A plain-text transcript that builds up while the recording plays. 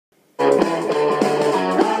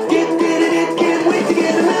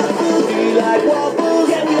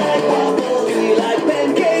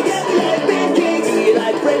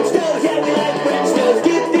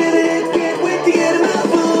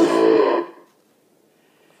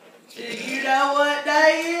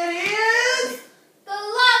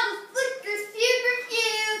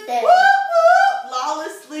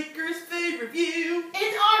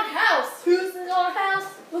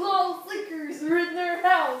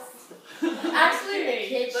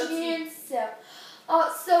Kardashians.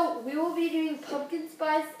 So we will be doing pumpkin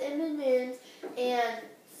spice M&Ms and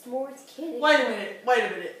s'mores candy. Wait a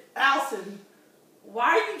minute. Allison,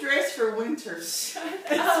 why are you dressed for winter? It's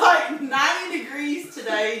like 90 degrees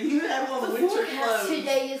today and you have on winter clothes.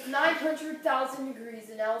 Today is 900,000 degrees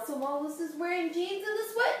and Allison Wallace is wearing jeans and a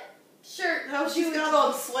sweatshirt. No, she's got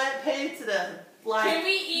on sweatpants and a Can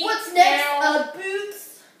we eat What's next? now? Boots.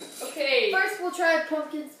 Okay. First we'll try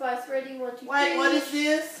pumpkin spice. Ready? 1, 2, 3. Wait, what is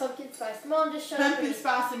this? Pumpkin spice. Mom, just show me. Pumpkin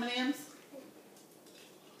spice M&Ms?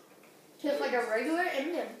 Tastes like a regular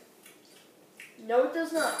M&M. No, it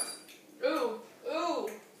does not. Ooh.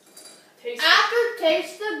 Taste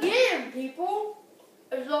Aftertaste again, people.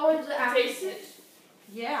 There's always an Taste aftertaste. it.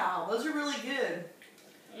 Yeah, those are really good.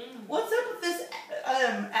 Mm. What's up with this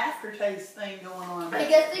aftertaste thing going on? I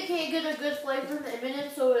guess they can't get a good flavor in the M&M,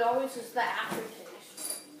 so it always is the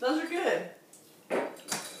aftertaste. Those are good.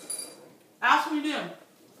 Allison, what are you doing?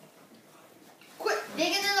 Quit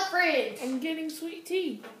digging in the fridge. I'm getting sweet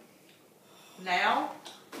tea. Now?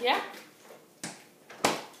 Yeah.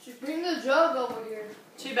 Just bring the jug over here.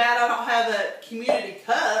 Too bad I don't have a community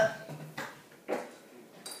cup.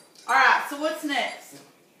 Alright, so what's next?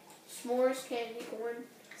 S'mores candy corn.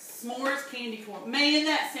 S'mores candy corn. Man,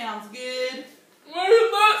 that sounds good. Where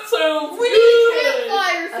did that sound? We good? need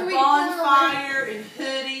campfire so A we can bonfire and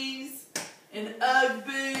hoodies and Ugg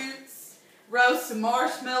boots. Roast some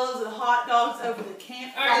marshmallows and hot dogs over the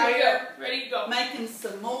campfire. Alright, here we go. Ready to go. Making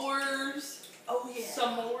s'mores. Oh yeah.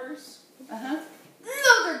 S'mores. Uh-huh.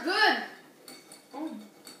 No, they're good. Oh.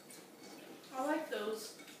 I like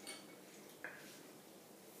those.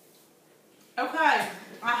 Okay.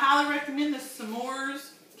 I highly recommend the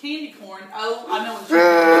s'mores candy corn. Oh, I know it's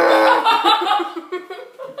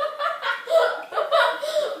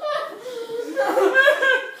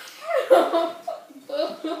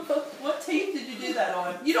What teeth did you do that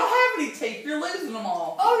on? You don't have any teeth. You're losing them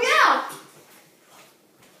all. Oh, yeah.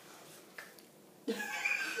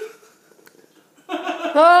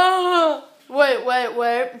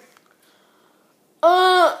 Wait.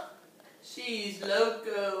 She's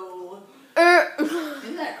loco.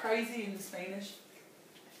 Isn't that crazy in Spanish?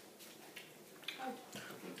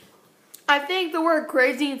 I think the word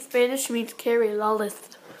crazy in Spanish means carry lawless.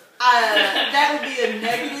 That would be a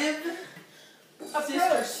negative.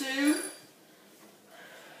 Sister Sue.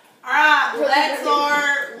 Alright, well that's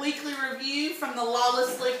our weekly review from the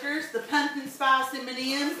Lawless Liquors, the pumpkin spice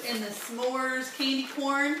M&Ms, and the s'mores candy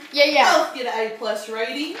corn. Yeah. Both get an A+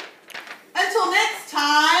 rating. Until next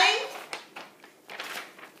time.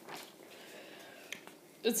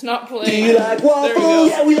 It's not playing. Do you like waffles? There we go.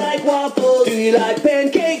 Yeah, we like waffles. Do you like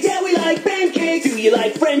pancakes? Yeah, we like pancakes. Do you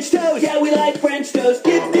like French toast? Yeah, we like French